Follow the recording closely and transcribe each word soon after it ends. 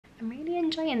I'm really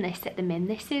enjoying this at the min.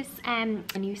 This is a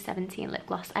new 17 lip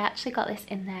gloss. I actually got this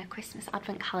in their Christmas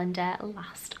advent calendar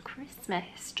last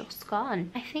Christmas, just gone.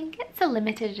 I think it's a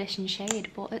limited edition shade,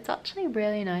 but it's actually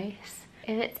really nice.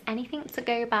 If it's anything to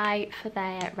go by for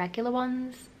their regular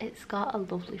ones, it's got a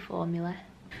lovely formula.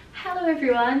 Hello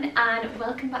everyone and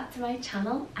welcome back to my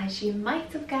channel. As you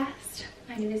might have guessed,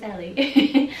 my name is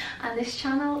Ellie and this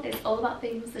channel is all about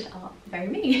things that are very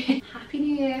me. Happy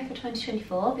New Year for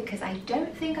 2024, because I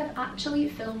don't think I've actually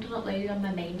filmed and uploaded on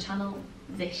my main channel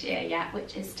this year yet,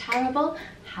 which is terrible.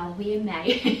 How are we in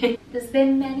May? There's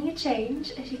been many a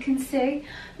change, as you can see.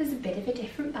 There's a bit of a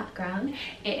different background.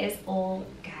 It is all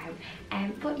go.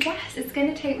 But yes, it's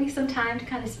going to take me some time to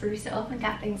kind of spruce it up and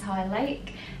get things how I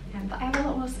like. But I have a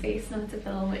lot more space now to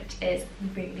film, which is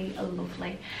really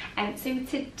lovely. So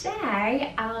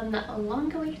today,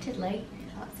 long-awaited,ly,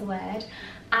 if that's a word,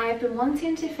 I've been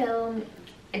wanting to film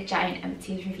a giant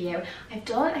empties review. I've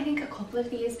done, I think, a couple of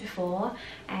these before.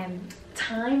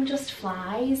 Time just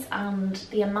flies, and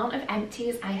the amount of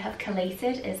empties I have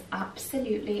collated is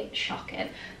absolutely shocking.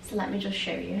 So let me just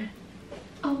show you.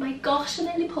 Oh my gosh, I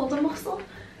nearly pulled a muscle.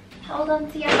 Hold on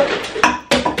to you.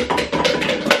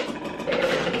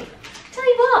 Tell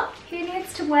you what, who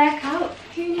needs to work out?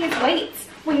 Who needs weights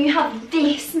when you have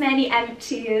this many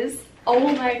empties?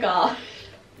 Oh my gosh.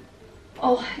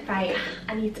 Oh, right,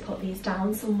 I need to put these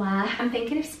down somewhere. I'm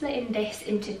thinking of splitting this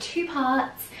into two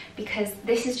parts because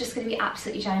this is just going to be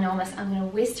absolutely ginormous. I'm going to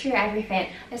whiz through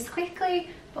everything as quickly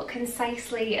but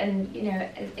concisely and, you know,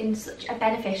 in such a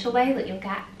beneficial way that you'll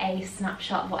get a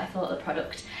snapshot of what I thought of the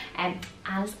product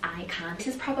as I can. This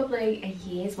is probably a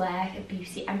year's worth of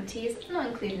beauty empties. I'm not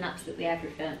including absolutely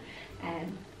everything.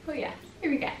 But yeah,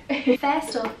 here we go.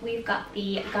 First up, we've got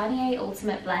the Garnier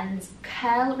Ultimate Blends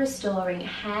Curl Restoring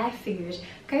Hair Food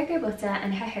Cocoa Butter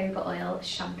and Jojoba Oil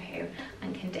Shampoo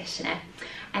and Conditioner.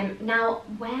 Now,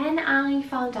 when I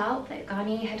found out that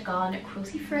Garnier had gone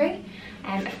cruelty-free,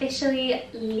 officially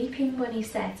Leaping Bunny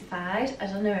certified, I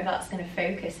don't know if that's going to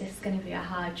focus, this is going to be a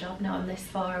hard job now I'm this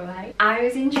far away. I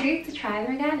was intrigued to try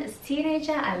them again. As a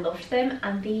teenager, I loved them,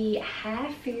 and the hair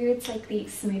foods, like the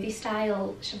smoothie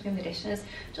style shampoo and conditioners,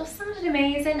 just sounded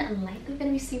amazing and like they're going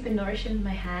to be super nourishing for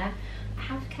my hair. I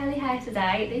have curly hair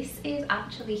today. This is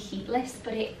actually heatless,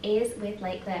 but it is with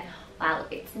like the, well,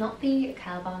 it's not the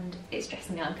curl band, it's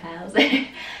dressing down curls.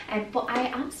 But I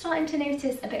am starting to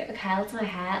notice a bit of a curl to my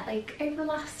hair, like over the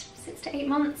last 6 to 8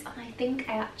 months, and I think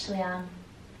I actually am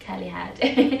curly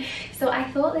haired. So I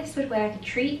thought this would work a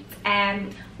treat.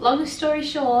 Long story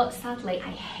short, sadly I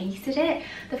hated it.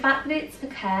 The fact that it's for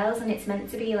curls and it's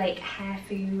meant to be like hair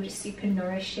food, super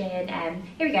nourishing.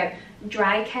 Here we go,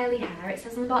 dry curly hair, it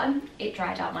says on the bottom. It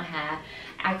dried out my hair.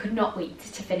 I could not wait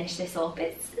to finish this up.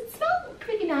 It smelled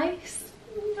pretty nice,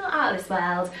 not out of this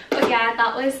world, but yeah,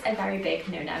 that was a very big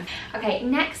no-no. Okay,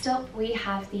 next up we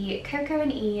have the Coco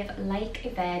and Eve Like a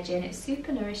Virgin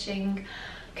Super Nourishing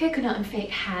Coconut and Fake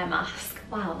Hair Mask.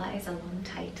 Wow, that is a long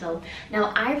title.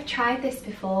 Now, I've tried this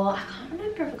before. I can't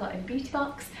remember if I got it in Beauty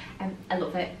Box. I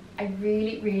love it. I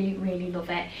really love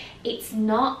it. It's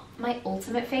not my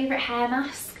ultimate favourite hair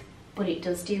mask, but it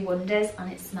does do wonders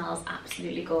and it smells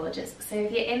absolutely gorgeous. So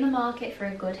if you're in the market for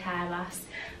a good hair mask,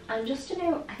 and just to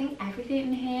know, I think everything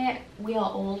in here, we are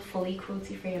all fully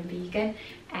cruelty-free and vegan.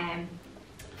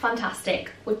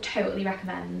 Fantastic, would totally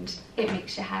recommend. It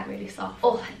makes your hair really soft.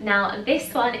 Oh, now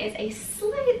this one is a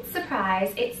slight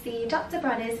surprise. It's the Dr.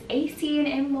 Bronner's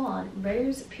 18-in-1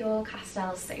 Rose Pure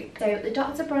Castel Soap. So the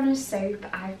Dr. Bronner's soap,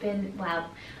 I've been, well,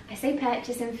 I say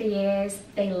purchasing for years.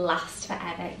 They last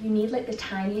forever. You need like the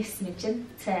tiniest smidgen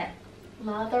to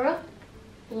lather up.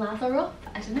 I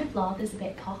don't know if lather's a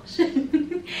bit posh.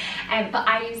 But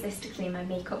I use this to clean my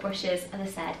makeup brushes. As I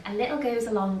said, a little goes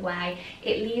a long way.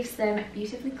 It leaves them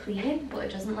beautifully clean, but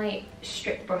it doesn't like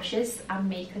strip brushes and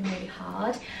make them really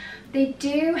hard. They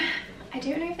do, I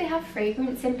don't know if they have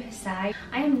fragrance in per se.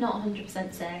 I am not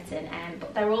 100% certain,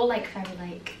 but they're all like very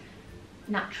like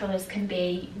natural as can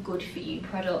be, good for you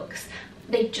products.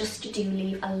 They just do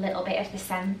leave a little bit of the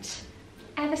scent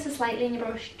ever so slightly in your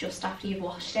brush just after you've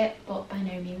washed it, but by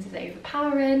no means is it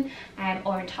overpowering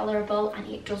or intolerable, and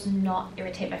it does not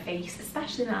irritate my face,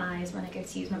 especially my eyes, when I go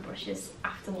to use my brushes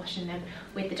after washing them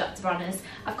with the Dr. Bronner's.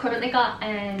 I've currently got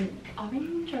an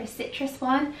orange or a citrus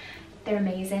one. They're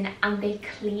amazing and they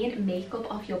clean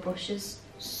makeup off your brushes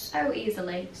so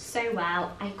easily, so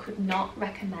well. I could not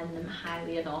recommend them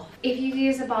highly enough. If you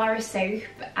use a bar of soap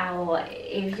or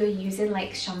if you're using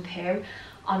like shampoo,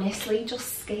 honestly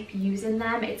just skip using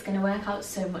them. It's going to work out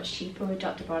so much cheaper with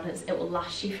Dr. Bronner's. It will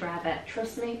last you forever,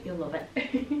 trust me, you'll love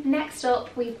it. Next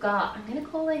up we've got, I'm going to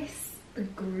call this the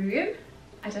Groom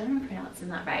I don't know if I'm pronouncing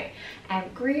that right.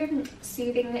 Groom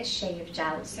Soothing Shave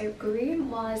Gel. So Groom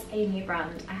was a new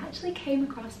brand I actually came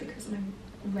across because my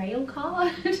rail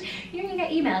card you know, you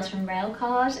get emails from rail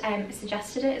card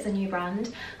suggested it as a new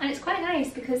brand, and it's quite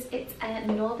nice because it's a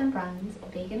northern brand,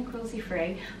 vegan and cruelty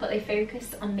free, but they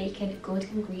focus on making good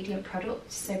ingredient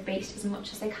products, so based as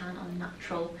much as they can on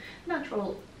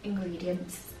natural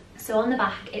ingredients. So on the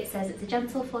back it says it's a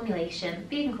gentle formulation,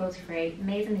 vegan, cruelty free,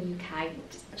 made in the UK,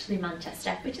 which is actually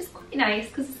Manchester, which is quite nice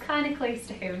because it's kind of close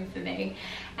to home for me.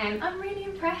 I'm really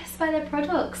impressed by their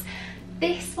products.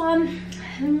 This one,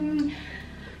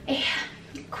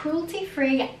 cruelty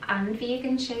free and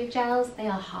vegan shave gels, they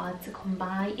are hard to come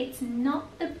by. It's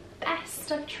not the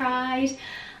best I've tried.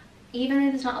 Even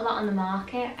though there's not a lot on the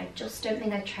market, I just don't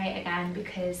think I'd try it again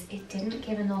because it didn't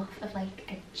give enough of like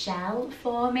a gel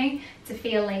for me to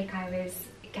feel like I was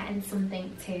getting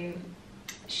something to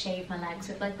shave my legs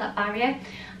with, like that barrier,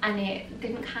 and it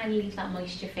didn't kind of leave that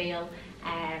moisture feel.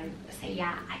 So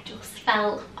yeah, I just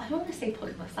felt, I don't want to say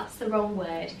pointless, that's the wrong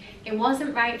word. It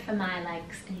wasn't right for my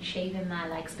legs and shaving my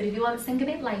legs, but if you want something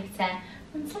a bit lighter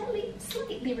and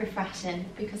slightly refreshing,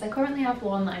 because I currently have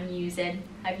one that I'm using,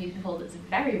 I've used before, that's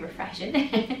very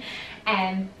refreshing.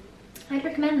 I'd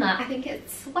recommend that. I think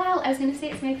it's, well, I was going to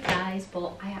say it's made for guys,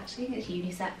 but I actually think it's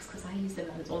unisex because I use the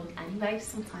men's ones anyway.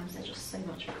 Sometimes they're just so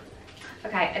much better.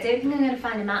 Okay, I don't think I'm going to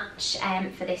find a match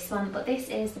for this one, but this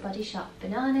is the Body Shop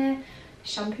Banana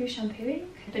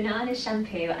Banana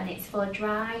Shampoo, and it's for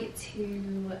dry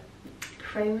to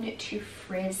prone to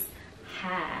frizz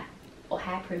hair, or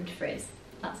hair prone to frizz.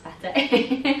 That's better.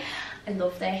 I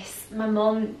love this. My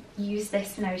mum used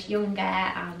this when I was younger,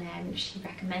 and she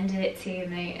recommended it to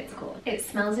me. It's good. It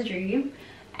smells a dream,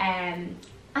 and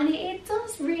it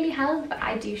does really help.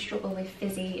 I do struggle with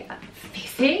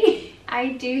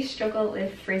I do struggle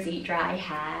with frizzy dry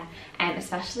hair,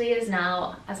 especially as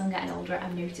now, as I'm getting older,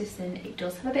 I'm noticing it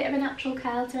does have a bit of a natural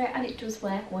curl to it, and it does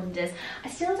work wonders. I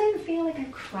still don't feel like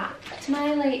I've cracked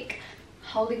my like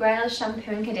holy grail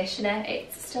shampoo and conditioner.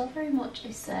 It's still very much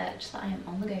a search that I am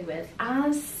on the go with.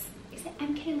 As, is it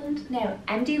MK London? No,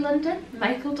 MD London,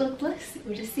 Michael Douglas.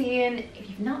 We're just seeing, if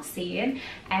you've not seen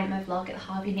my vlog at the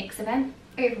Harvey Nicks event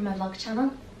over my vlog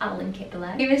channel, I'll link it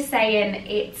below. He was saying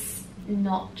it's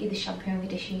not the shampoo and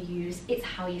conditioner you use, it's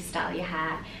how you style your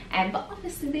hair, but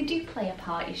obviously they do play a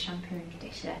part, your shampoo and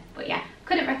conditioner. But yeah,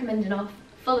 couldn't recommend enough.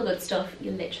 Full of good stuff,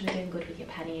 you're literally doing good with your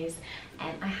pennies.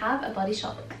 I have a Body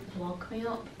Shop vlog coming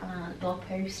up and blog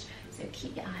post, so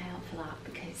keep your eye out for that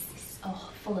because it's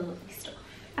full of lovely stuff.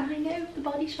 And I know the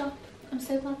Body Shop, I'm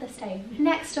so glad they're staying.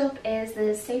 Next up is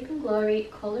the Soap and Glory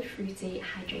Colour Fruity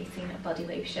Hydrating Body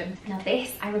Lotion. Now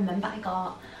this I remember I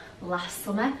got last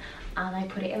summer, and I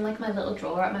put it in like my little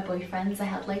drawer at my boyfriend's. I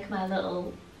had like my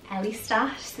little Ellie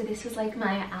stash, so this was like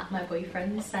my at my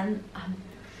boyfriend's scent.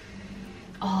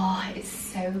 Oh, it's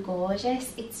so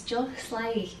gorgeous. It's just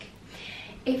like,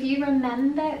 if you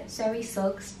remember Zoe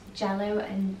Suggs Jello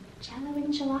and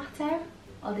Gelato,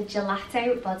 or the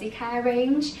Gelato body care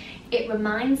range, it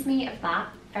reminds me of that,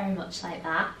 very much like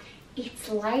that. It's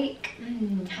like,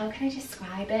 how can I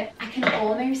describe it? I can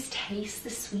almost taste the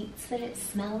sweets that it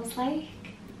smells like,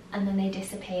 and then they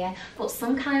disappear, but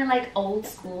some kind of like old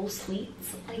school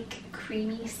sweets, like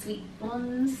creamy sweet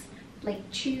ones, like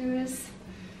chews.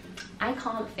 I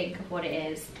can't think of what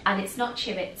it is, and it's not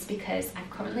Chewits because I've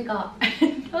currently got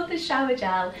another shower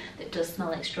gel that does smell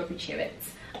like strawberry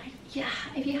Chewits. Yeah,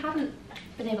 if you haven't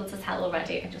been able to tell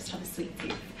already, I just have a sweet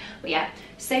tooth. But yeah,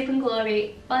 Soap and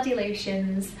Glory body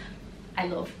lotions, I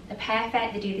love. They're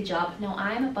perfect, they do the job. Now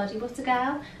I'm a body butter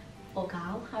girl, or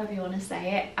gal, however you want to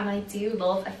say it, and I do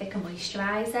love a thicker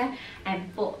moisturiser,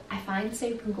 but I find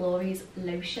Soap and Glory's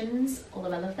lotions,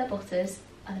 although I love their butters,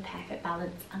 are the perfect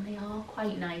balance, and they are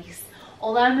quite nice.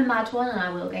 Although I'm a mad one and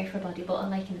I will go for a body butter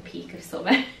like in the peak of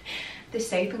summer, the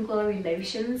Soap and Glory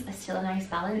lotions are still a nice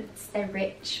balance. They're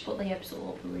rich, but they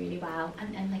absorb really well,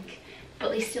 and like, but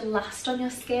they still last on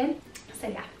your skin. So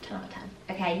yeah, 10 out of 10.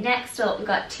 Okay, next up we've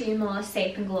got two more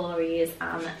Soap and Glories,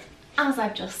 and as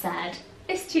I've just said,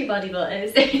 it's two body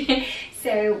butters.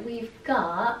 So we've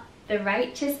got the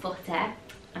Righteous Butter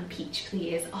and Peach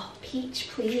Please. Oh, Peach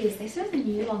Please, this was a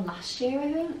new one last year,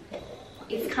 I think.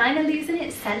 It's kind of losing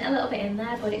its scent a little bit in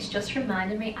there, but it's just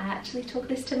reminded me I actually took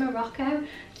this to Morocco.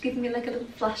 It's giving me like a little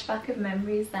flashback of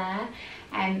memories there.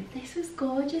 This was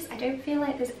gorgeous. I don't feel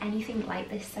like there's anything like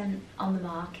this scent on the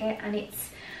market, and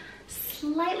it's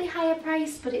slightly higher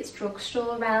priced, but it's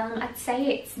drugstore realm. I'd say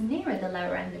it's nearer the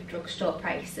lower end of drugstore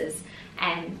prices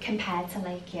compared to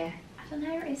like your, I don't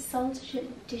know, it's Sol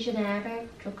de Janeiro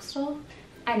drugstore.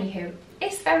 Anywho,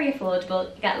 it's very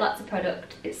affordable, you get lots of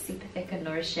product, it's super thick and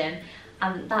nourishing,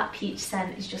 and that peach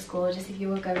scent is just gorgeous if you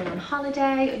were going on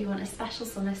holiday or you want a special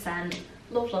summer scent.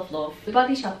 Love, love, love. The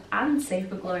Body Shop and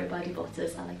Super Glory body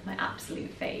butters are like my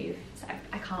absolute fave, so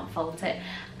I can't fault it.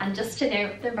 And just to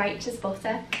note, the Righteous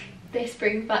butter, this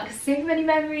brings back so many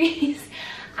memories.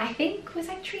 I think, was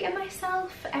I treating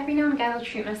myself? Every now and again I'll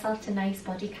treat myself to nice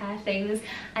body care things,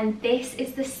 and this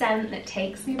is the scent that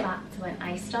takes me back to when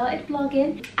I started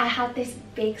vlogging. I had this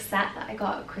big set that I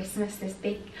got at Christmas, this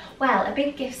big, well, a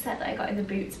big gift set that I got in the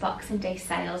Boots Boxing Day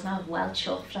sales, and I was well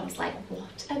chuffed. I was like,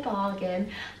 what a bargain.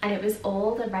 And it was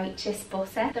all the Righteous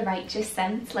butter, the Righteous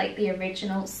scent, like the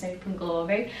original Soap and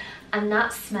Glory, and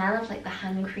that smell of like the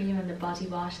hand cream and the body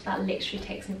wash, that literally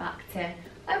takes me back to,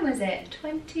 when was it,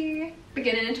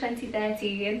 beginning of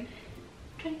 2013,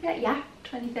 yeah,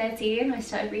 2013. I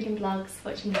started reading blogs,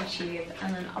 watching YouTube,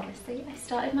 and then obviously I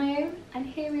started my own, and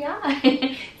here we are.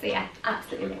 So yeah,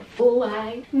 absolutely love.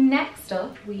 Oh, next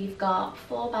up we've got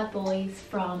 4 bad boys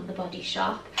from the Body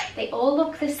Shop. They all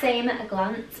look the same at a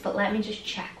glance, but let me just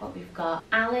check what we've got.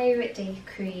 Aloe Day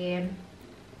Cream,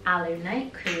 Aloe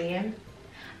Night Cream,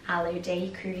 Aloe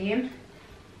Day Cream,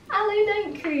 Aloe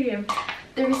Night Cream.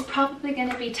 There is probably going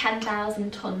to be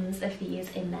 10,000 tons of these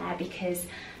in there, because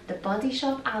the Body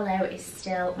Shop Aloe is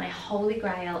still my holy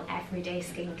grail everyday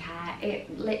skincare.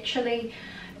 It literally,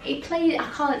 I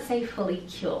can't say fully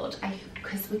cured,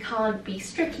 because we can't be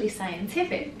strictly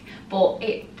scientific, but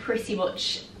it pretty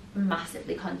much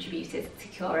massively contributed to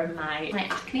curing my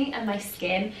acne and my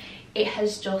skin. It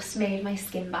has just made my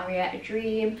skin barrier a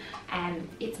dream, and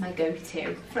it's my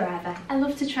go-to forever. I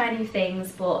love to try new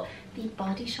things, but the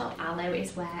Body Shop Aloe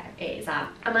is where it is at.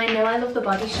 And I know I love the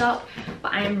Body Shop,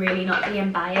 but I am really not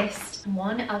being biased.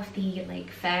 One of the like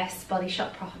first Body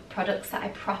Shop products that I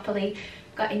properly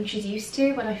got introduced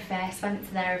to when I first went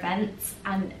to their events,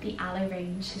 and the aloe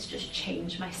range has just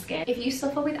changed my skin. If you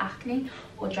suffer with acne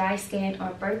or dry skin or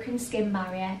a broken skin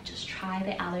barrier, just try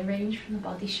the aloe range from the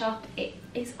Body Shop. It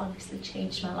has honestly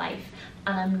changed my life,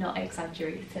 and I'm not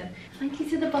exaggerating. Thank you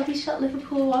to the Body Shop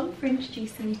Liverpool one for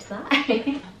introducing me to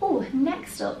that. Oh,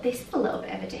 next up, this is a little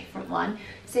bit of a different one.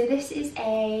 So this is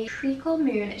a Treacle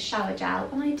Moon shower gel,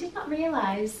 and I did not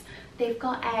realise they've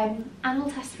got animal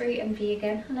test free and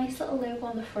vegan, a nice little logo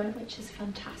on the front, which is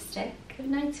fantastic.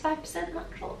 95%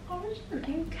 natural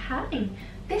origin. Okay,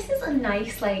 this is a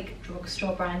nice like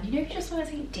drugstore brand. You know, if you just want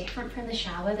something different from the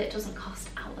shower that doesn't cost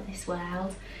out of this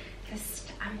world.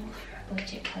 Just, I'm all for a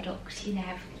budget product, you know,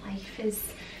 life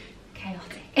is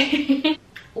chaotic.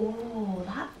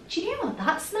 Oh, do you know what,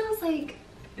 that smells like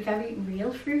very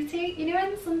real fruity. You know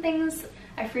when some things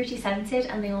are fruity scented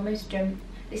and they almost don't,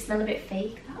 they smell a bit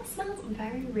fake? That smells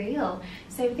very real.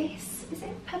 So this, is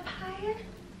it papaya?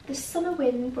 The summer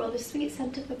wind brought the sweet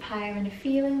scent of papaya and a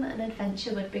feeling that an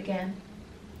adventure would begin.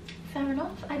 Fair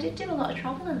enough, I did do a lot of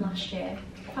travelling last year.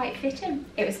 Quite fitting.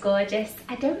 It was gorgeous.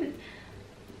 I don't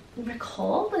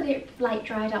recall that it like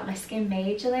dried out my skin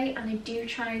majorly, and I do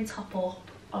try and top up.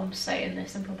 I'm saying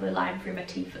this, I'm probably lying through my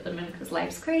teeth at the moment because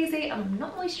life's crazy and I'm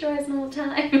not moisturising all the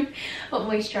time. But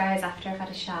moisturise after I've had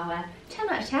a shower. 10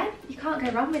 out of 10, you can't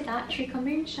go wrong with that. Treacle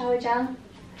Moon shower gel,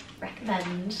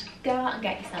 recommend. Go out and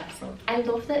get yourself some. I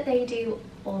love that they do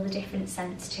all the different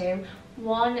scents too.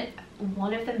 One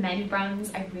of the many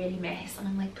brands I really miss, and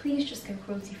I'm like, please just go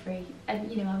cruelty free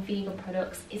and, you know, on vegan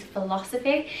products, is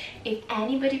Philosophy. If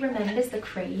anybody remembers the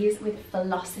craze with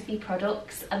Philosophy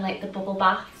products and like the bubble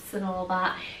baths and all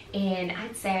that in,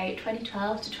 I'd say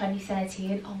 2012 to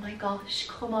 2013, oh my gosh,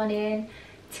 come on in,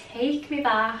 take me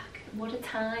back. What a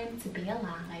time to be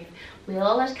alive. We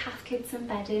all had cath kids and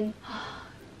bedding.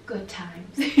 Good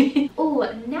times.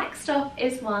 Oh, next up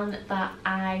is one that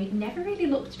I never really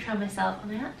looked to try myself,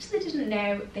 and I actually didn't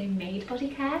know they made body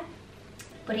care,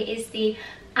 but it is the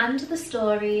And the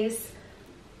Stories,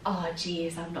 oh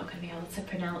geez, I'm not going to be able to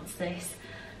pronounce this,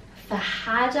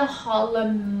 Fajada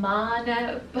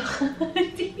Holomana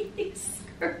body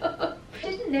scrub. I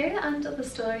didn't know that And the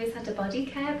Stories had a body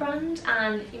care brand,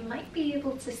 and you might be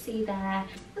able to see there,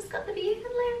 it's got the vegan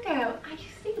logo. I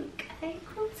think they're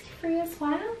cruelty free as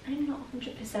well. I'm not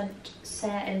 100%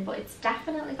 certain, but it's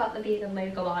definitely got the vegan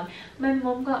logo on. My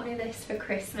mum got me this for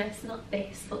Christmas, not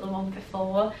this but the one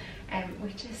before,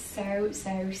 which is so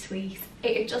sweet.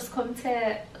 It had just come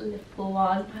to Liverpool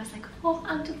one. I was like, oh,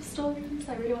 And the Stories,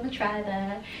 I really want to try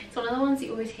there. It's one of the ones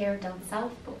you always hear of down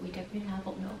south, but we don't really have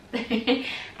up north.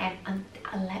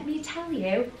 And let me tell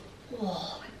you,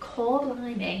 oh, core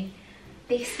blimey,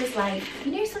 this was like,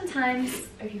 you know, sometimes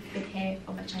if you've been here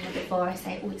on my channel before, I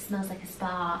say, oh, it smells like a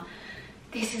spa.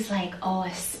 This is like, oh,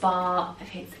 a spa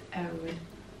of its own.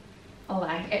 Oh,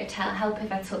 it'd help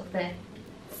if I took the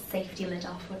safety lid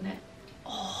off, wouldn't it?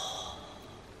 Oh,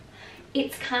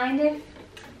 It's kind of,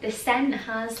 the scent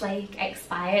has like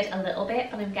expired a little bit,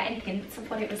 but I'm getting hints of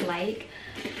what it was like.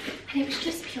 And it was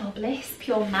just pure bliss,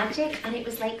 pure magic. And it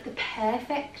was like the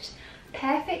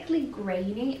perfectly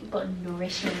grainy but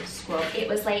nourishing scrub. It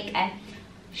was like a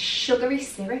sugary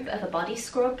syrup of a body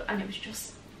scrub, and it was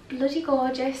just bloody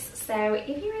gorgeous. So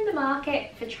if you're in the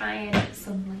market for trying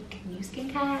some like new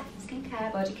skincare,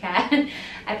 body care,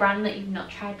 a brand that you've not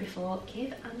tried before,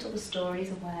 give Andle the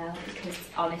Stories a whirl, because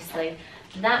honestly,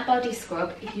 that body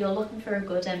scrub, if you're looking for a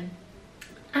good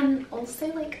and also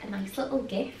like a nice little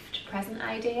gift present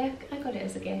idea, I got it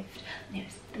as a gift and it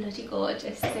was bloody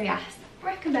gorgeous. So yes,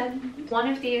 recommend. One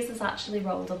of these is actually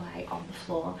rolled away on the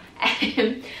floor.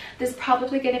 There's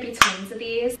probably going to be tons of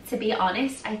these. To be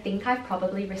honest, I think I've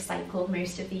probably recycled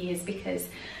most of these, because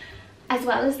as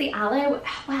well as the aloe,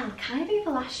 well, kind of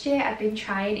over last year I've been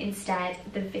trying instead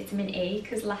the vitamin E,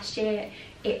 because last year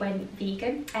it went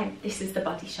vegan. This is the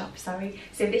Body Shop, sorry.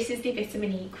 So this is the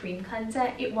vitamin E cream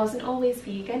cleanser. It wasn't always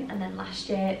vegan, and then last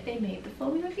year they made the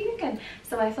formula vegan.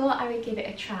 So I thought I would give it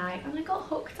a try, and I got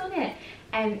hooked on it.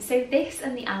 So this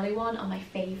and the aloe one are my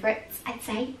favourites. I'd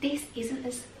say this isn't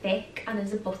as thick and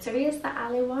as buttery as the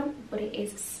aloe one, but it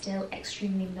is still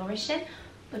extremely nourishing,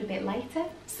 but a bit lighter.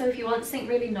 So if you want something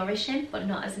really nourishing but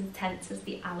not as intense as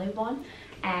the aloe one,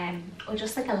 or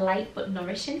just like a light but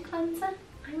nourishing cleanser,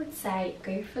 I would say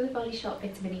go for the Body Shop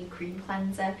Vitamin E Cream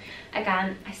Cleanser.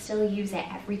 Again, I still use it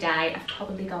every day. I've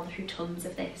probably gone through tons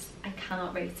of this. I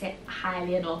cannot rate it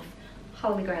highly enough.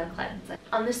 Holy grail cleanser.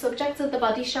 On the subject of the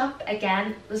Body Shop,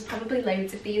 again, there's probably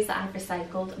loads of these that I've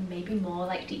recycled, and maybe more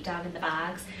like deep down in the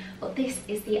bags, but this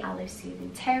is the Aloe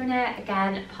Soothing Toner.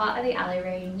 Again, part of the aloe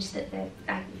range that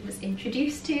I was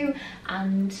introduced to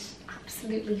and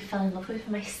absolutely fell in love with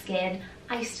for my skin.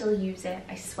 I still use it,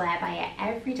 I swear by it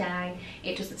every day.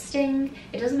 It doesn't sting,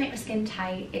 it doesn't make my skin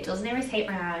tight, it doesn't irritate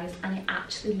my eyes, and it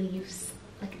actually leaves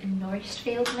like a nourished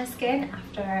feel to my skin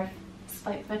after I've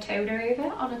swiped my toner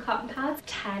over on a cotton pad.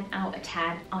 10 out of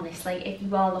 10, honestly. If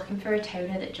you are looking for a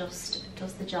toner that just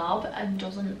does the job and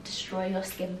doesn't destroy your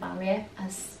skin barrier,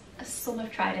 as some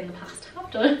I've tried in the past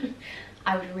have done,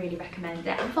 I would really recommend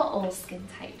it, and for all skin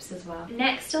types as well.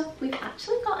 Next up, we've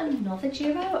actually got another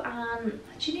duo, and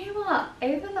do you know what?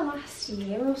 Over the last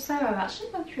year or so, I've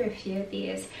actually gone through a few of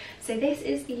these. So this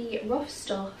is the Rough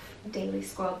Stuff Daily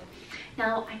Scrub.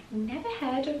 Now, I've never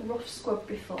heard of Rough Scrub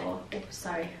before. Oh,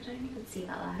 sorry, I don't know if you can see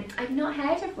that there. I've not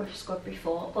heard of Rough Scrub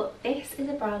before, but this is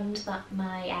a brand that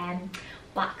my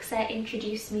waxer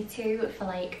introduced me to for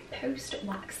like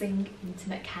post-waxing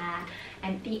intimate care,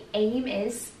 and the aim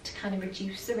is to kind of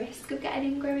reduce the risk of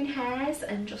getting ingrowing hairs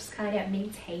and just kind of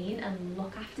maintain and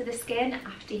look after the skin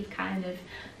after you've kind of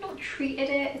not treated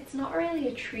it. It's not really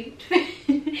a treat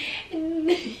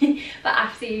but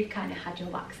after you've kind of had your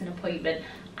waxing appointment,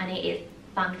 and it is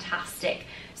fantastic.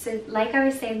 So like I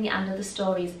was saying, the end of the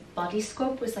stories body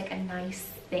scrub was like a nice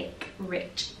thick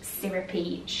rich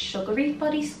syrupy sugary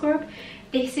body scrub.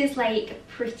 This is like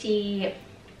pretty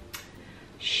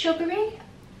sugary,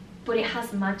 but it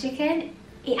has magic in.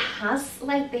 It has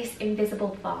like this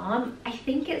invisible balm. I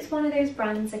think it's one of those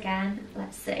brands, again,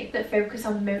 let's see, that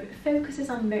focuses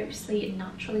on mostly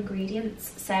natural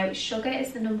ingredients. So sugar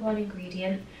is the #1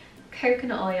 ingredient,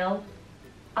 coconut oil,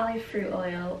 olive fruit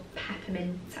oil,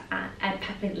 peppermint and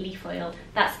peppermint leaf oil.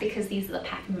 That's because these are the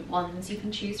peppermint ones. You can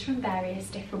choose from various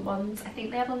different ones. I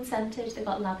think they have unscented, they've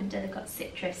got lavender, they've got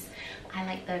citrus. I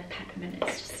like the peppermint,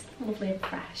 it's just lovely and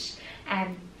fresh.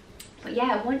 But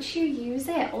yeah, once you use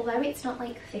it, although it's not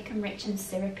like thick and rich and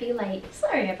syrupy, like,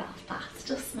 sorry about that, it's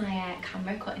just my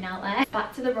camera cutting out there.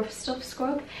 Back to the Rough Stuff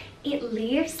scrub, it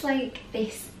leaves like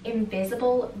this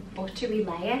invisible buttery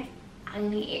layer,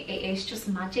 and it is just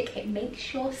magic. It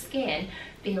makes your skin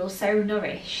feel so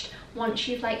nourished. Once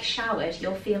you've like showered,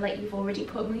 you'll feel like you've already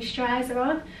put moisturiser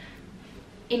on,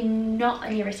 in not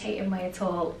an irritating way at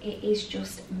all. It is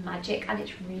just magic, and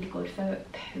it's really good for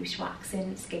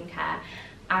post-waxing skincare.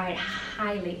 I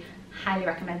highly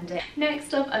recommend it.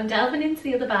 Next up, I'm delving into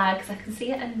the other bag because I can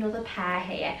see another pair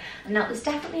here, and now there's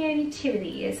definitely only 2 of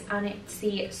these, and it's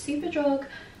the Superdrug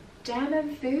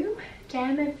Dermavu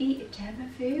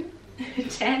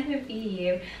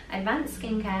Advanced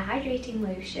Skincare Hydrating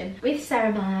Lotion with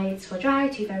ceramides for dry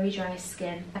to very dry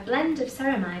skin. A blend of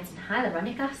ceramides and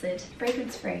hyaluronic acid,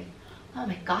 fragrance free. Oh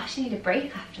my gosh, I need a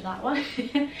break after that one.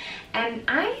 And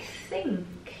I think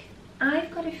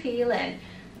I've got a feeling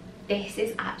this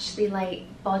is actually like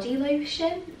body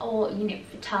lotion, or you know,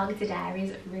 for targeted areas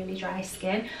of really dry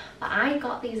skin, but I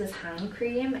got these as hand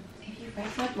cream. If you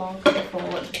you've read my blog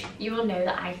before, you will know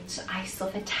that I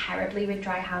suffer terribly with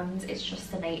dry hands. It's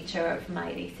just the nature of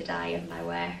my day-to-day and my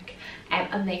work.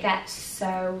 And they get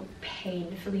so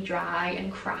painfully dry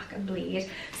and crack and bleed.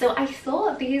 So I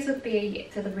thought these would be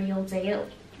to the real deal.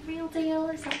 Real deal,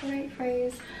 is that the right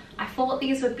phrase? I thought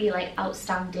these would be like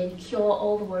outstanding, cure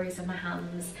all the worries in my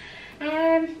hands.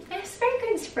 It's very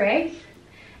good in spring,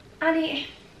 and it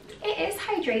is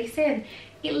hydrating.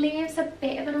 It leaves a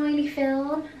bit of an oily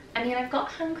film. I mean, I've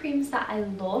got hand creams that I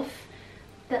love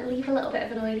that leave a little bit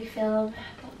of an oily film,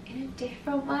 but in a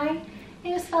different way.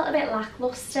 It just felt a bit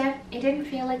lackluster. It didn't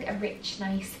feel like a rich,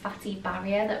 nice, fatty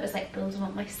barrier that was like building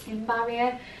up my skin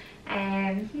barrier.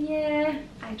 Yeah,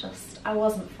 I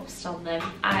wasn't fussed on them.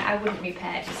 I wouldn't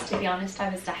repurchase, to be honest. I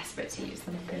was desperate to use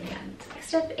them in the end.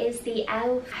 Next up is the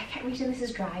ELF. I kept reading this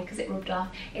as dry because it rubbed off.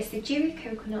 It's the Dewy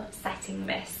Coconut Setting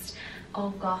Mist.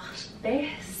 Oh gosh,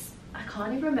 this, I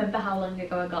can't even remember how long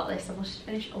ago I got this. I must have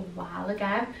finished a while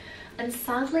ago. And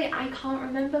sadly, I can't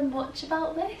remember much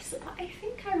about this, but I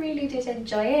think I really did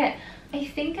enjoy it. I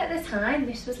think at the time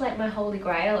this was like my holy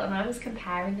grail, and I was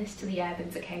comparing this to the Urban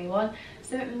Decay one,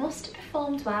 so it must have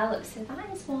performed well. So that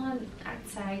is one I'd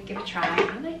say give a try.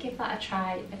 I might give that a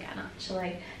try again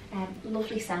actually.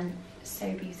 Lovely scent,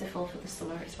 so beautiful for the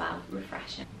summer as well,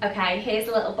 refreshing. Okay, here's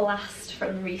a little blast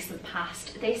from the recent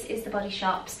past. This is the Body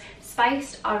Shop's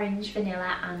Spiced Orange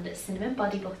Vanilla and Cinnamon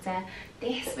Body Butter.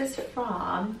 This was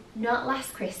from not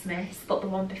last Christmas but the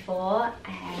one before.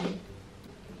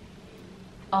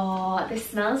 Oh, the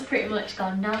smell's pretty much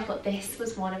gone now, but this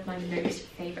was one of my most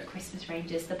favourite Christmas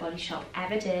ranges the Body Shop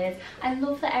ever did. I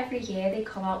love that every year they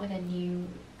come out with a new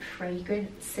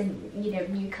fragrance and, you know,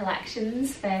 new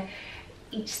collections for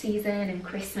each season and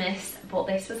Christmas, but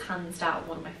this was hands down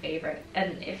one of my favourite.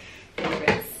 And if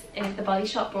the Body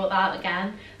Shop brought that out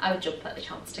again, I would jump at the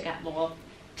chance to get more.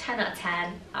 10 out of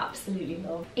 10, absolutely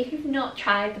love. If you've not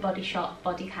tried the Body Shop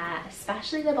body care,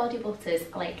 especially the body butters,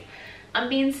 like, I'm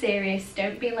being serious,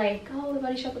 don't be like, oh, the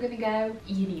Body Shop are gonna go.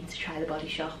 You need to try the Body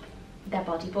Shop. Their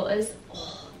body butters,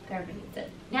 oh, they're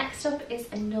amazing. Next up is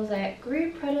another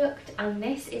Groom product, and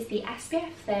this is the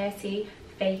SPF 30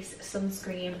 face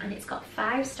sunscreen, and it's got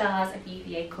 5 stars of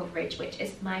UVA coverage, which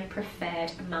is my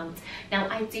preferred amount. Now,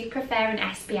 I do prefer an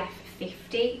SPF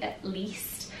 50 at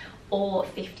least, or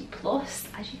 50 plus.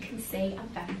 As you can see, I'm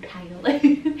very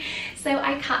pale. So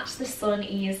I catch the sun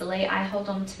easily. I hold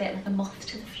on to it like a moth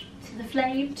to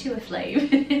a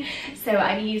flame. So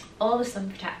I need all the sun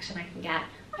protection I can get.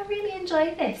 I really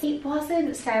enjoyed this. It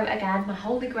wasn't, so again, my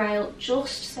holy grail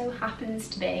just so happens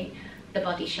to be the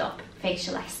Body Shop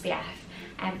facial SPF.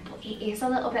 But it is a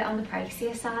little bit on the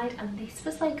pricier side, and this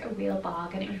was like a real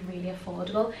bargain. It was really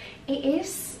affordable. It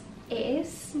is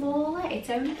smaller. It's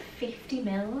only 50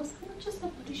 mils. How much is the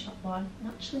Body Shop one? I'm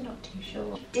actually not too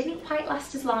sure. It didn't quite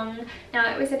last as long.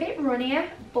 Now, it was a bit runnier,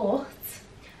 but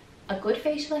a good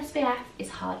facial SPF is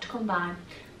hard to come by,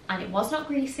 and it was not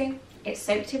greasy. It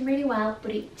soaked in really well,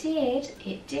 but it did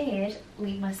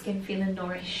leave my skin feeling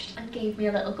nourished and gave me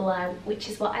a little glow, which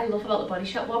is what I love about the Body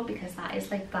Shop one, because that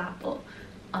is like that, but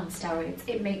on steroids.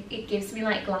 It gives me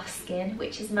like glass skin,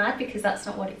 which is mad because that's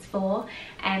not what it's for.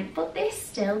 But this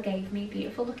still gave me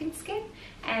beautiful looking skin.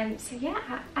 So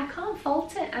yeah, I can't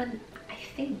fault it, and I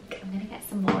think I'm gonna get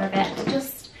some more of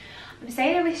it. I'm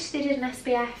saying I wish they did an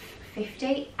SPF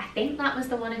 50. I think that was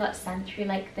the one I got sent through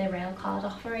like the rail card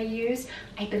offer I used.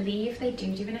 I believe they do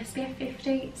an SPF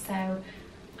 50, so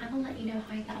I will let you know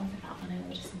how I get on with that when I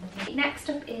order somebody. Next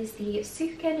up is the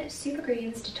Sukin Super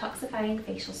Greens Detoxifying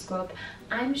Facial Scrub.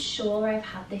 I'm sure I've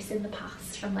had this in the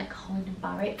past from like Holland &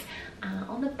 Barrett.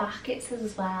 On the back it says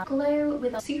as well, glow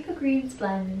with a Super Greens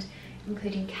blend,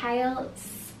 including kale,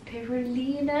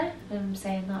 spirulina, I'm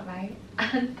saying that right,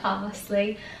 and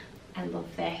parsley. I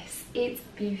love this. It's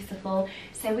beautiful.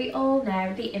 So we all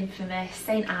know the infamous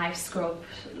St. Ives scrub.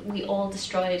 We all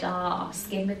destroyed our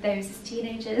skin with those as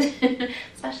teenagers,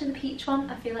 especially the peach one.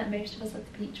 I feel like most of us had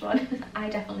the peach one. I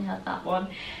definitely had that one.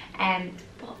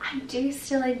 But I do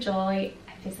still enjoy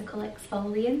a physical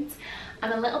exfoliant.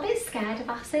 I'm a little bit scared of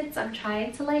acids. I'm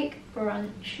trying to like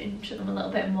branch into them a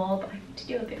little bit more, but I need to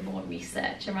do a bit more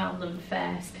research around them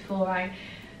first before I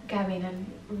go in and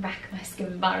wreck my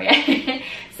skin barrier.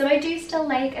 So I do still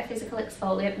like a physical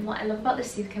exfoliant, and what I love about the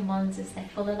Sukin ones is they're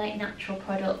full of like natural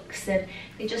products, and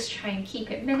they just try and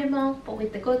keep it minimal, but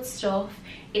with the good stuff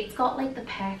it's got like the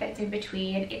perfect in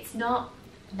between. It's not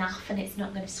naff and it's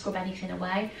not going to scrub anything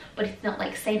away, but it's not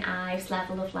like St. Ives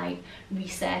level of like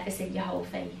resurfacing your whole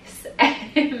face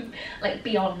like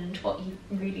beyond what you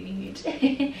really need.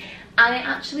 And it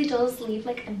actually does leave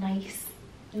like a nice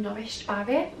nourished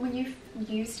barrier when you've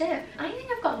used it. I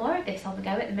think I've got more of this on the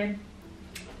go at the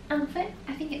outfit.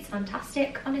 I think it's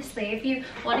fantastic, honestly. If you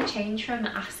want to change from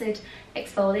acid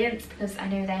exfoliants, because I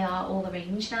know they are all the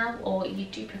rage now, or you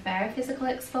do prefer a physical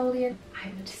exfoliant, I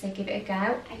would say give it a go.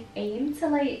 I aim to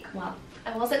like, well,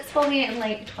 I was exfoliating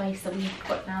like twice a week,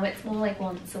 but now it's more like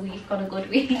once a week on a good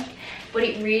week. But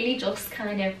it really just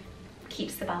kind of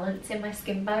keeps the balance in my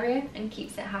skin barrier and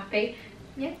keeps it happy.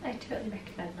 Yeah, I totally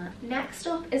recommend that. Next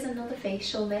up is another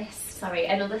facial mist, sorry,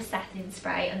 another setting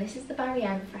spray, and this is the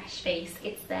Brim Fresh Face.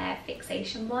 It's their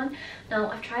fixation one. Now,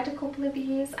 I've tried a couple of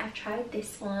these. I've tried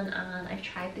this one and I've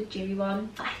tried the dewy one.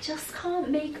 I just can't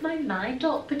make my mind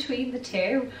up between the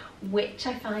two, which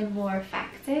I find more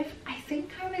effective. I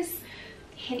think I was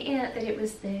hinting at that it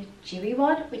was the dewy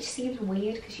one, which seems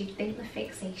weird because you'd think the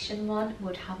fixation one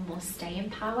would have more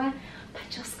staying power, but I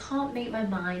just can't make my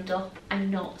mind up. I'm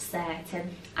not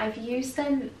certain. I've used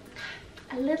them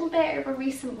a little bit over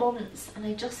recent months and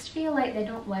I just feel like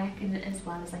they're not working as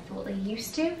well as I thought they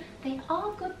used to. They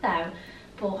are good though,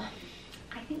 but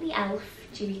I think the Elf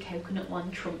Dewy Coconut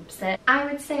one trumps it. I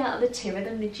would say out of the two of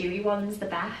them, the dewy one's the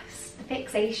best. The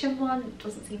fixation one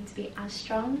doesn't seem to be as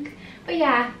strong. But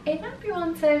yeah, it might be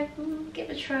one to give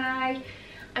a try.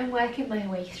 I'm working my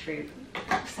way through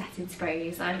setting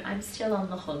sprays. I'm still on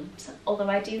the hunt. Although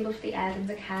I do love the Erdens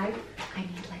Decay. I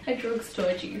need like a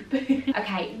drugstore dupe.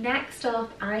 Okay, next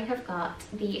up I have got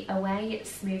the Away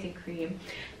Smoothing Cream.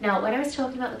 Now, when I was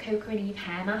talking about the Coco and Eve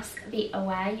hair mask, the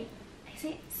Away, is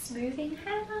it smoothing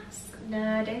hair mask? No,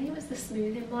 I don't think it was the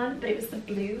smoothing one, but it was the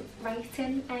blue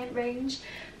writing range.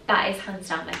 That is hands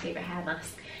down my favourite hair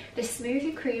mask. The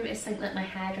smoothing cream is something that my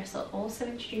hairdresser also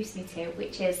introduced me to,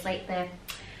 which is like the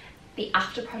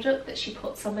after product that she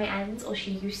puts on my ends, or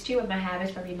she used to when my hair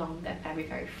was very long and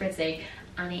very frizzy,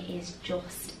 and it is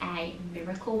just a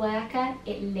miracle worker.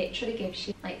 It literally gives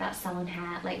you like that salon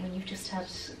hair, like when you've just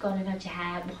gone and had your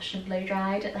hair washed and blow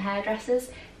dried at the hairdressers.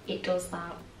 It does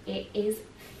that. It is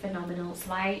phenomenal.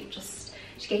 So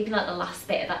she gave me like the last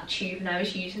bit of that tube and I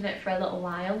was using it for a little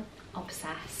while.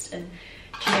 Obsessed. And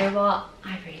do you know what?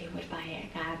 I really would buy it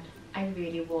again. I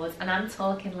really would. And I'm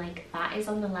talking like that is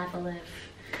on the level of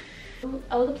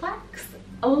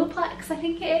Olaplex, I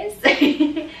think it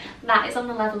is. That is on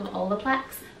the level of Olaplex.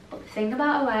 But the thing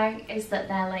about Away is that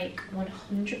they're like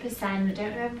 100%, I don't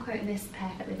know if I'm quoting this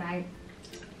perfectly right,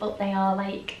 but they are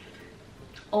like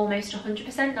almost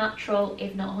 100% natural,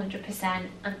 if not 100%,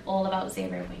 and all about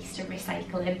zero waste and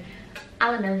recycling.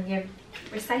 Aluminium,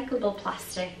 recyclable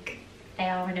plastic. They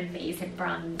are an amazing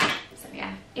brand. So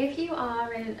yeah, if you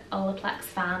are an Olaplex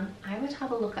fan, I would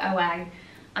have a look at Away.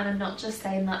 And I'm not just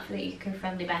saying that for the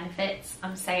eco-friendly benefits,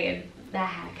 I'm saying their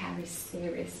hair care is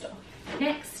serious stuff.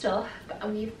 Next up,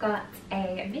 we've got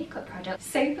a makeup product.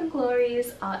 Soap and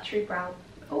Glory's Archery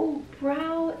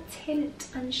Brow Tint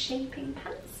and Shaping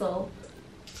Pencil.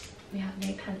 We have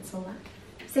no pencil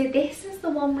left. So this is the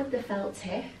one with the felt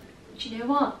tip. Do you know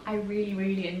what? I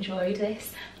really enjoyed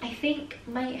this. I think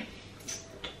my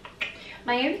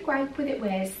only gripe with it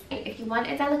was, if you want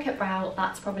a delicate brow,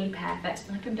 that's probably perfect.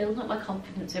 And I've been building up my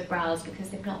confidence with brows because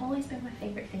they've not always been my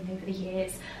favourite thing over the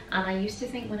years. And I used to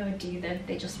think when I would do them,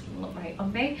 they just wouldn't look right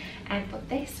on me. But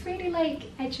this really like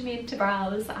edged me into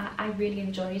brows. I really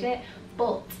enjoyed it.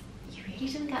 But you really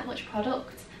didn't get much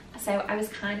product. So I was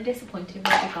kind of disappointed with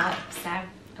what I got. So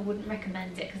I wouldn't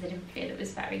recommend it because I didn't feel it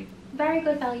was very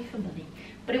good value for money.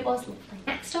 But it was lovely.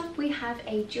 Next up we have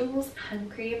a Jules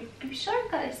hand cream. I'm sure I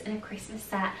got this in a Christmas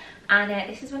set, and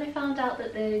this is when I found out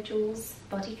that the Jules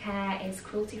body care is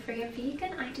cruelty free and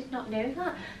vegan. I did not know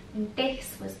that. And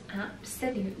this was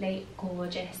absolutely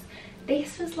gorgeous.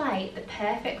 This was like the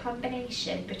perfect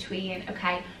combination between,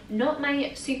 okay, not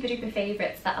my super duper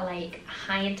favourites that are like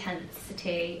high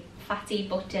intensity, fatty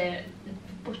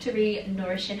buttery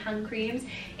nourishing hand creams.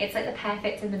 It's like the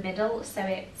perfect in the middle, so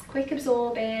it's quick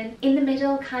absorbing, in the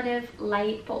middle kind of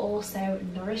light but also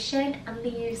nourishing, and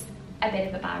leaves a bit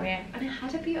of a barrier, and it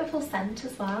had a beautiful scent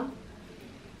as well.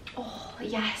 Oh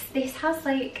yes, this has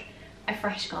like a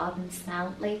fresh garden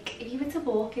smell. Like if you were to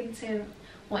walk into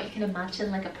what you can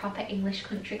imagine like a proper English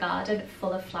country garden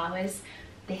full of flowers,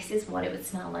 this is what it would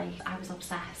smell like. I was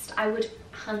obsessed. I would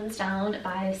hands down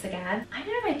buy this again. I don't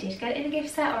know if I did get it in a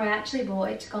gift set or I actually bought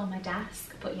it to go on my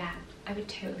desk, but yeah, I would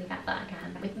totally get that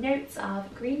again. With notes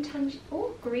of green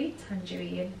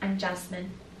tangerine and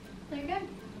jasmine. There you go.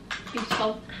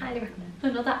 Beautiful. Highly recommend.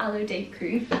 Another aloe day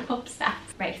cream. Obsessed.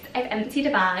 Right, I've emptied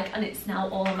a bag and it's now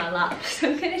all on my lap, so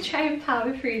I'm going to try and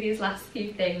power through these last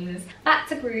few things. Back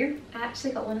to Brim. I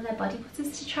actually got one of their body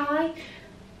butters to try.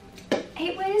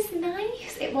 It was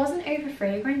nice. It wasn't over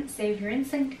fragrant, so if you're in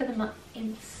sync for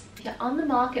if you're on the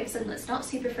market for something that's not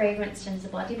super fragranced and is a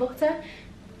body butter,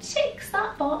 ticks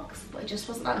that box, but it just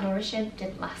wasn't that nourishing,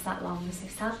 didn't last that long, so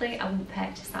sadly I wouldn't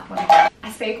purchase that one again.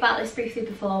 I spoke about this briefly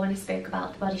before when I spoke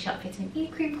about the Body Shop Vitamin E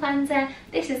Cream Cleanser.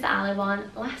 This is the Ellie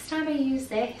one. Last time I used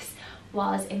this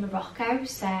was in Morocco,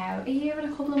 so a year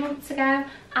and a couple of months ago.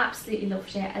 Absolutely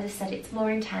loved it. As I said, it's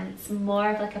more intense,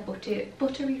 more of like a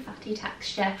buttery fatty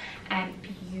texture, and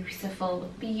beautiful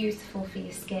for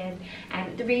your skin.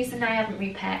 And the reason I haven't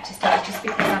repurchased it is just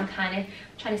because I'm kind of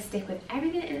trying to stick with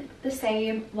everything the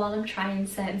same while I'm trying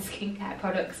certain skincare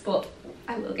products, but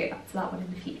I will go back to that one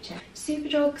in the future.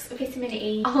 Superdrug's Vitamin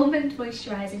E Almond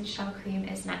Moisturising Shower Cream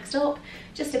is next up.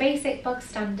 Just a basic bog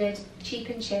standard cheap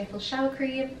and cheerful shower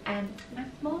cream, and my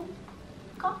mum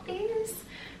got these.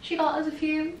 She got us a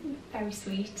few, very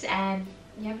sweet. Yeah,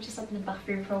 we just had them in the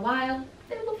bathroom for a while.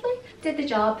 They were lovely. Did the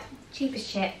job, cheap as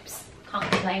chips, can't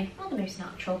complain. Not the most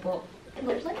natural, but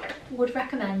lovely. Would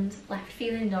recommend, left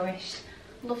feeling nourished.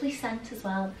 Lovely scent as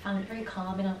well, found it very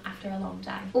calming after a long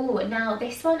day. Oh, now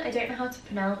this one I don't know how to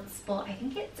pronounce, but I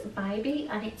think it's Vibey,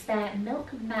 and it's their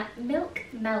Milk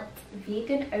Melt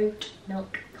Vegan Oat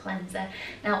Milk Cleanser.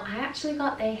 Now I actually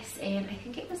got this in, I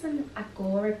think it was an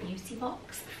Agora beauty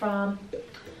box from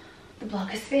the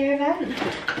Blogosphere event.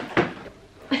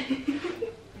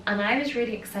 And I was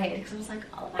really excited because I was like,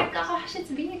 oh my gosh,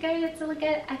 it's vegan, it's like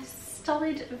a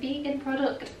solid vegan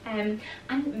product. And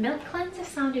milk cleanser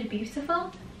sounded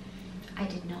beautiful. I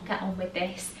did not get on with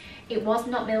this. It was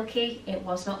not milky, it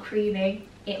was not creamy,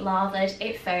 it lathered,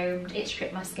 it foamed, it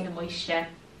stripped my skin of moisture.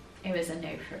 It was a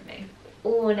no from me.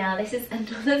 Oh, now this is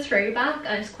another throwback,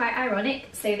 and it's quite ironic.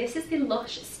 So this is the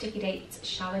Lush Sticky Dates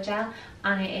shower gel,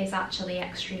 and it is actually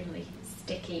extremely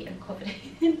sticky and covered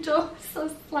in dust, so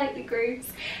slightly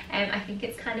gross. I think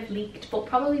it's kind of leaked, but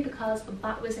probably because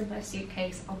that was in my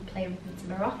suitcase on the plane with me to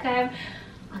Morocco.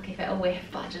 I'll give it a whiff,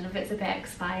 but I don't know if it's a bit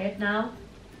expired now.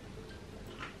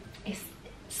 It's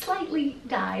slightly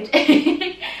dyed.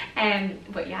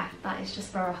 But yeah, that is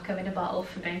just Morocco in a bottle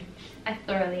for me. I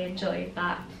thoroughly enjoyed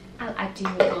that. I do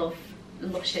love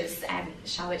Lush's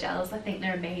shower gels. I think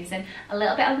they're amazing. A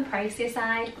little bit on the pricier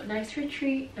side, but nice for a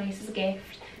treat, nice as a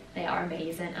gift. They are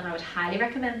amazing, and I would highly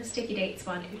recommend the Sticky Dates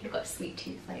one if you've got a sweet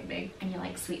tooth like me and you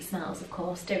like sweet smells. Of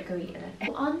course, don't go eating it.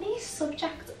 On the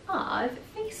subject of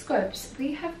face scrubs,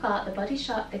 we have got the Body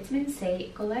Shop Vitamin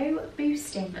C Glow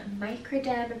Boosting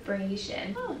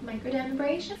Microdermabrasion. Oh,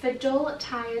 microdermabrasion for dull,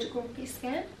 tired, grumpy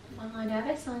skin. Well, I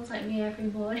never, sounds like me every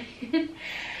morning.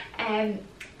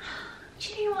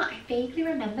 Do you know what? I vaguely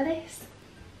remember this.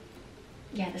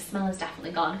 Yeah, the smell is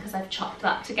definitely gone because I've chopped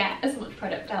that to get as much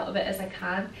product out of it as I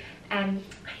can. I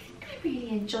think I really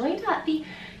enjoyed that. The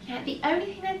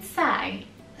only thing I'd say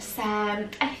is, I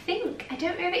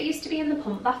don't know if it used to be in the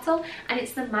pump bottle, and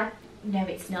it's the no,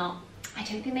 it's not. I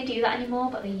don't think they do that anymore,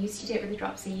 but they used to do it with the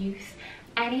Drops of Youth.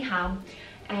 Anyhow,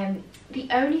 the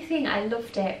only thing I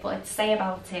loved it, but I'd say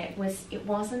about it, was it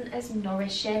wasn't as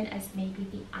nourishing as maybe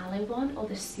the Ellie one or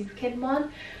the Sukin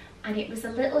one. And it was a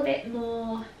little bit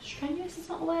more strenuous, is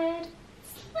not a word,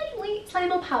 slightly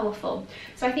more powerful.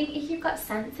 So I think if you've got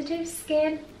sensitive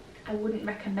skin, I wouldn't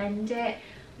recommend it.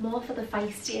 More for the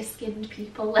feistier skinned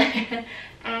people. Yeah,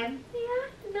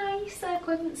 nice. I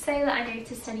couldn't say that I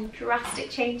noticed any drastic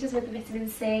changes with the vitamin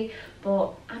C,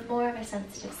 but I'm more of a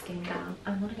sensitive skin gal.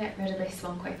 I'm gonna get rid of this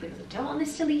one quickly because I don't want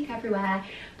this to leak everywhere.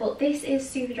 But this is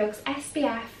Superdrug's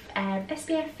SPF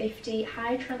 50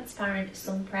 High Transparent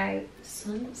Sun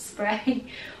Spray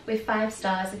with 5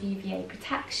 stars of UVA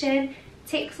protection.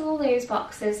 Ticks all those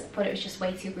boxes, but it was just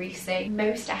way too greasy.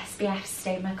 Most SPFs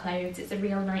stain my clothes. It's a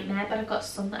real nightmare, but I've got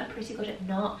some that are pretty good at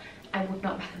not. I would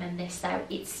not recommend this though.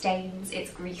 It stains,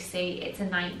 it's greasy, it's a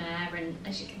nightmare, and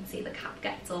as you can see, the cap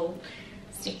gets all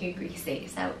sticky and greasy,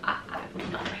 so I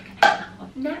would not recommend that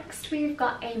one. Next, we've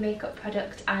got a makeup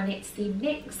product, and it's the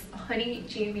NYX Honey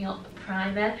Dew Me Up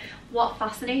Primer. What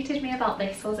fascinated me about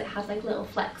this was it had like little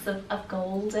flecks of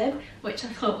gold in, which I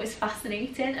thought was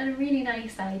fascinating and a really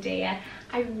nice idea.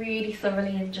 I really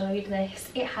thoroughly enjoyed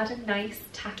this. It had a nice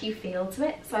tacky feel to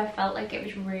it, so I felt like it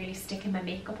was really sticking my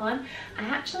makeup on. I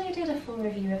actually did a full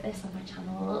review of this on my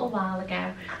channel a little while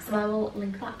ago, so I will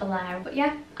link that below. But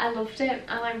yeah, I loved it,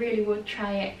 and I really would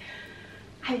try it.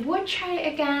 I would try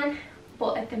it again,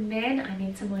 but at the minute I'm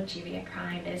into more dewier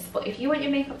primers. But if you want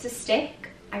your makeup to stick,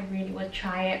 I really would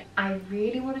try it. I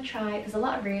really want to try it. There's a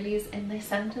lot of reallys in this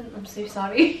sentence, I'm so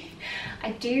sorry.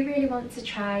 I do really want to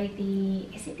try the,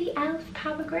 is it the e.l.f.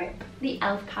 Power Grip? The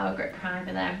e.l.f. Power Grip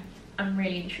Primer though. I'm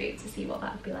really intrigued to see what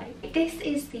that would be like. This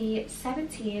is the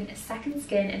 17 Second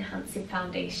Skin Enhancing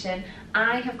Foundation.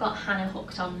 I have got Hannah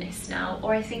hooked on this now,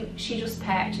 or I think she just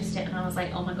purchased it and I was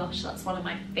like, oh my gosh, that's one of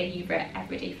my favourite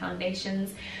everyday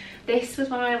foundations. This was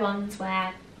one of my ones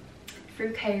where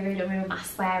through COVID and we were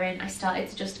mask wearing, I started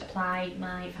to just apply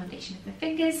my foundation with my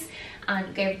fingers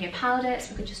and go with new powder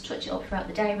so I could just touch it up throughout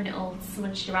the day when it all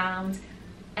smudged around.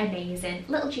 Amazing,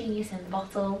 little genius in the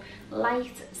bottle,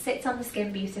 light, sits on the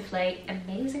skin beautifully,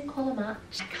 amazing colour match.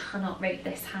 I cannot rate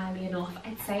this highly enough.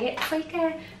 I'd say it's like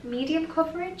a medium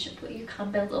coverage, but you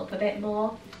can build up a bit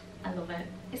more. I love it.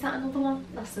 Is that another one?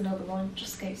 That's another one,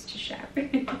 just goes to show.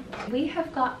 We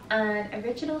have got an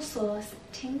Original Source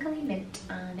Tingly Mint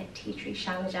and Tea Tree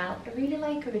Shower Gel. I really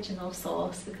like Original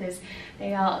Source because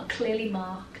they are clearly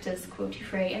marked as cruelty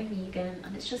free and vegan,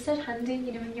 and it's just so handy,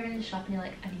 you know, when you're in the shop and you're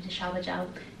like, I need a shower gel,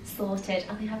 sorted,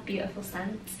 and they have beautiful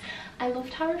scents. I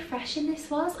loved how refreshing this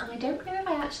was, and I don't know if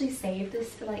I actually saved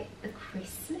this for like the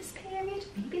Christmas period,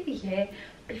 maybe the year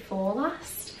before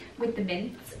last, with the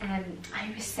mint.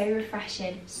 It was so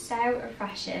refreshing, so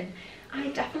refreshing. I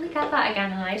definitely get that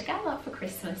again, and I'd get that for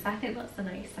Christmas. I think that's the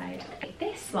nice side.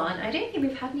 This one, I don't think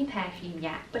we've had any perfume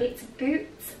yet, but it's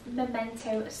Boots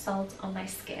Memento Salt on My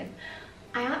Skin.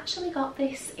 I actually got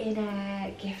this in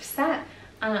a gift set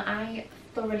and I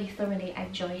thoroughly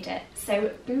enjoyed it.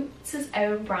 So Boots'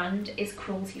 own brand is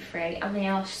cruelty free, and they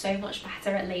are so much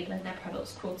better at labelling their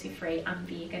products cruelty free and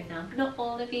vegan now. Not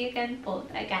all are vegan,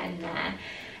 but they're getting there.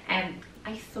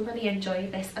 I thoroughly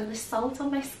enjoyed this, and the salt on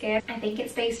my skin, I think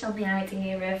it's based on the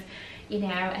idea of, you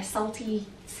know, a salty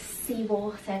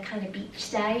seawater kind of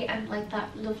beach day, and like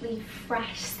that lovely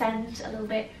fresh scent, a little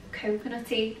bit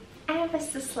coconutty, ever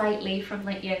so slightly from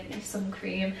like your sun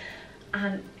cream,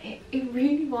 and it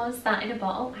really was that in a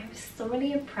bottle. I was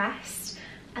thoroughly impressed.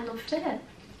 I loved it.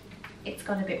 It's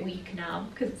gone a bit weak now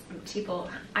because it's empty, but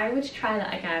I would try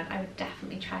that again. I would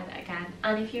definitely try that again.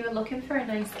 And if you were looking for a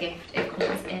nice gift, it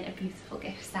comes in a beautiful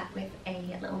gift set with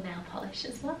a little nail polish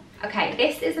as well. Okay,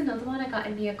 this is another one I got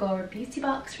in the Agora beauty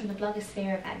box from the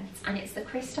Blogosphere events, and it's the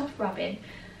Christoph Robin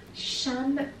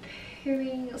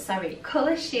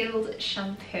Colour Shield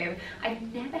shampoo.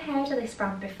 I'd never heard of this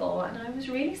brand before, and I was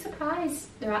really surprised.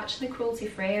 They're actually cruelty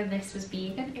free and this was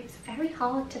vegan. It was very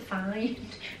hard to find.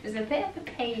 It was a bit of a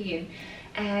pain.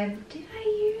 Did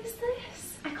I use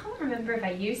this? I can't remember if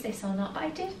I used this or not, but I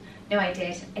did. No, I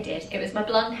did. It was my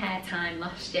blonde hair time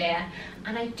last year,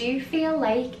 and I do feel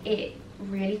like it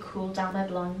really cooled down my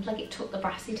blonde. Like, it took the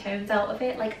brassy tones out of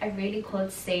it. Like, I really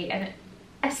could see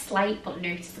a slight but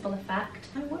noticeable effect.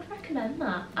 I would recommend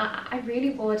that. I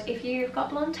really would. If you've got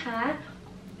blonde hair,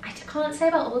 I can't say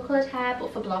about other coloured hair,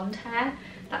 but for blonde hair,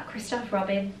 that Christoph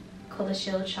Robin Colour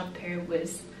Shield shampoo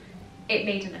it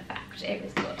made an effect. It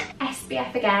was good.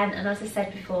 SPF again, and as I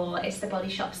said before, it's the Body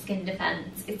Shop Skin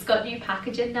Defense. It's got new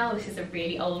packaging now. This is a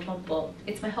really old one, but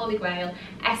it's my holy grail.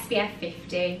 SPF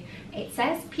 50. It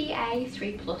says PA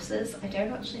 3+. I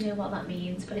don't actually know what that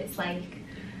means, but it's like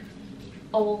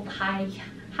all high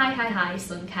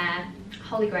sun care.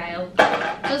 Holy grail.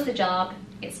 Does the job.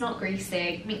 It's not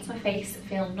greasy, makes my face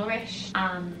feel nourished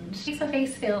and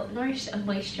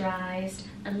moisturised,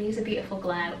 and leaves a beautiful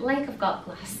glow. Like I've got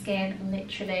glass skin,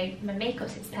 literally. My makeup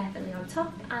sits perfectly on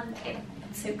top and it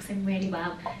soaks in really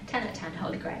well. 10 out of 10,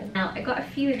 holy grail. Now, I got a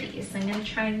few of these, so I'm going to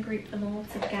try and group them all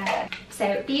together.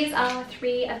 So these are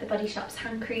 3 of the Body Shop's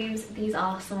hand creams. These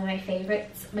are some of my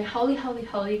favourites. My holy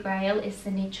grail is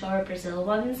the Natura Brazil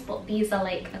ones, but these are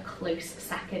like a close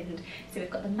second. So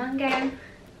we've got the mango,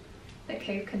 the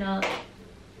coconut,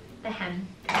 the hemp,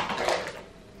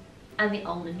 and the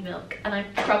almond milk, and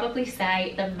I'd probably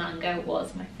say the mango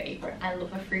was my favourite. I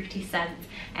love a fruity scent,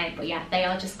 but yeah, they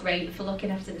are just great for looking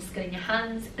after the skin in your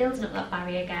hands, building up that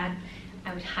barrier again.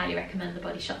 I would highly recommend the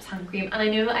Body Shop's hand cream, and I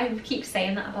know I keep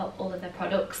saying that about all of their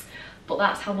products, but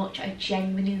that's how much I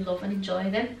genuinely love and enjoy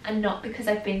them, and not because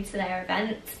I've been to their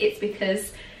events, it's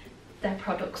because their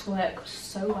products work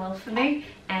so well for me.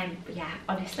 But yeah,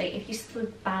 honestly, if you still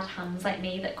have bad hands like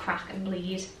me that crack and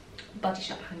bleed, Body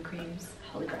Shop hand creams,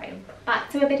 holy grail. Back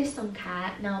to a bit of sun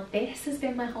care. Now, this has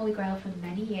been my holy grail for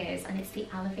many years, and it's the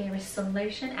aloe vera sun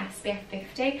lotion SPF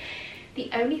 50. The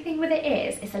only thing with it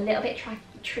is it's a little bit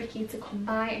tricky to come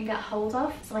by and get hold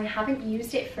of, so I haven't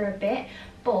used it for a bit,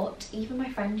 but even my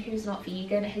friend who's not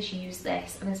vegan has used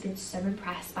this and has been so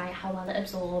impressed by how well it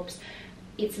absorbs.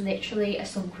 It's literally a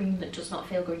sun cream that does not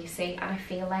feel greasy, and I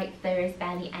feel like there is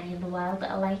barely any in the world that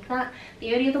are like that.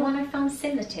 The only other one I've found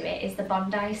similar to it is the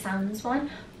Bondi Sands one,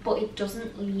 but it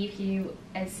doesn't leave you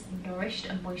as nourished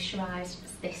and moisturised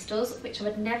as this does, which I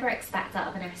would never expect out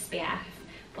of an SPF,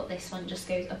 but this one just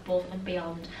goes above and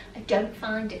beyond. I don't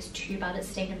find it's too bad at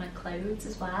staying in my clothes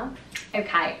as well.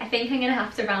 Okay, I think I'm gonna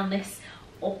have to round this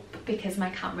up because my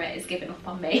camera is giving up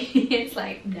on me. It's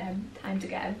like, no, time to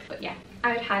go. But yeah,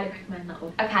 I would highly recommend that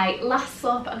one. Okay, last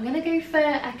swap, I'm gonna go for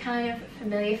a kind of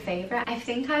familiar favourite. I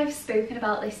think I've spoken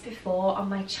about this before on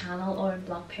my channel or in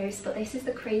blog posts, but this is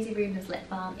the Crazy Rumours lip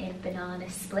balm in Banana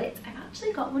Split. I've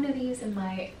actually got one of these in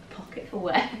my pocket for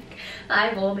work that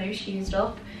I've almost used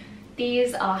up.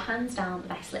 These are hands down the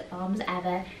best lip balms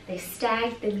ever. They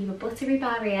stay, they leave a buttery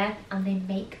barrier, and they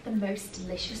make the most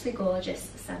deliciously gorgeous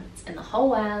scents in the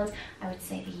whole world. I would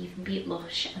say they even beat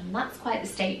Lush, and that's quite the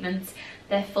statement.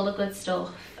 They're full of good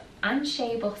stuff and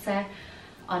shea butter.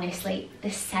 Honestly,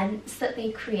 the scents that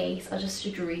they create are just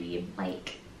a dream.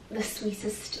 Like the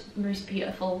sweetest, most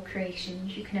beautiful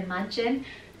creations you can imagine,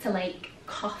 to like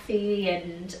coffee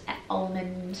and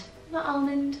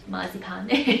marzipan.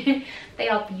 They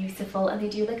are beautiful, and they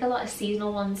do like a lot of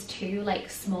seasonal ones too, like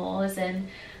s'mores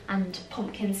and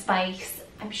pumpkin spice.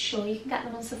 I'm sure you can get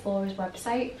them on Sephora's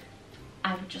website.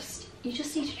 You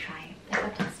just need to try it. They're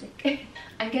fantastic.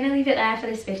 I'm gonna leave it there for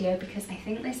this video because I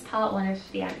think this part one of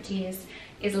the Empties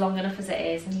is long enough as it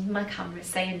is, and even my camera's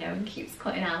saying no and keeps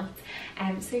cutting out.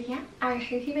 So yeah, I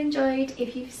hope you've enjoyed.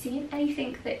 If you've seen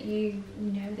anything that you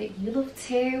know that you love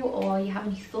too, or you have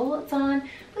any thoughts on,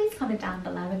 please comment down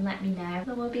below and let me know.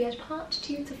 There will be a part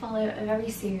 2 to follow very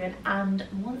soon, and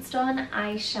once done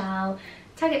I shall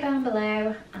tag it down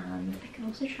below, and I can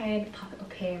also try and pop it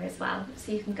up here as well,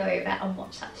 so you can go over and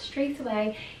watch that straight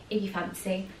away if you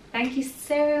fancy. Thank you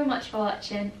so much for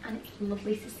watching, and it's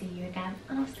lovely to see you again,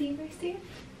 and I'll see you very soon.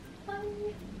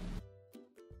 Bye!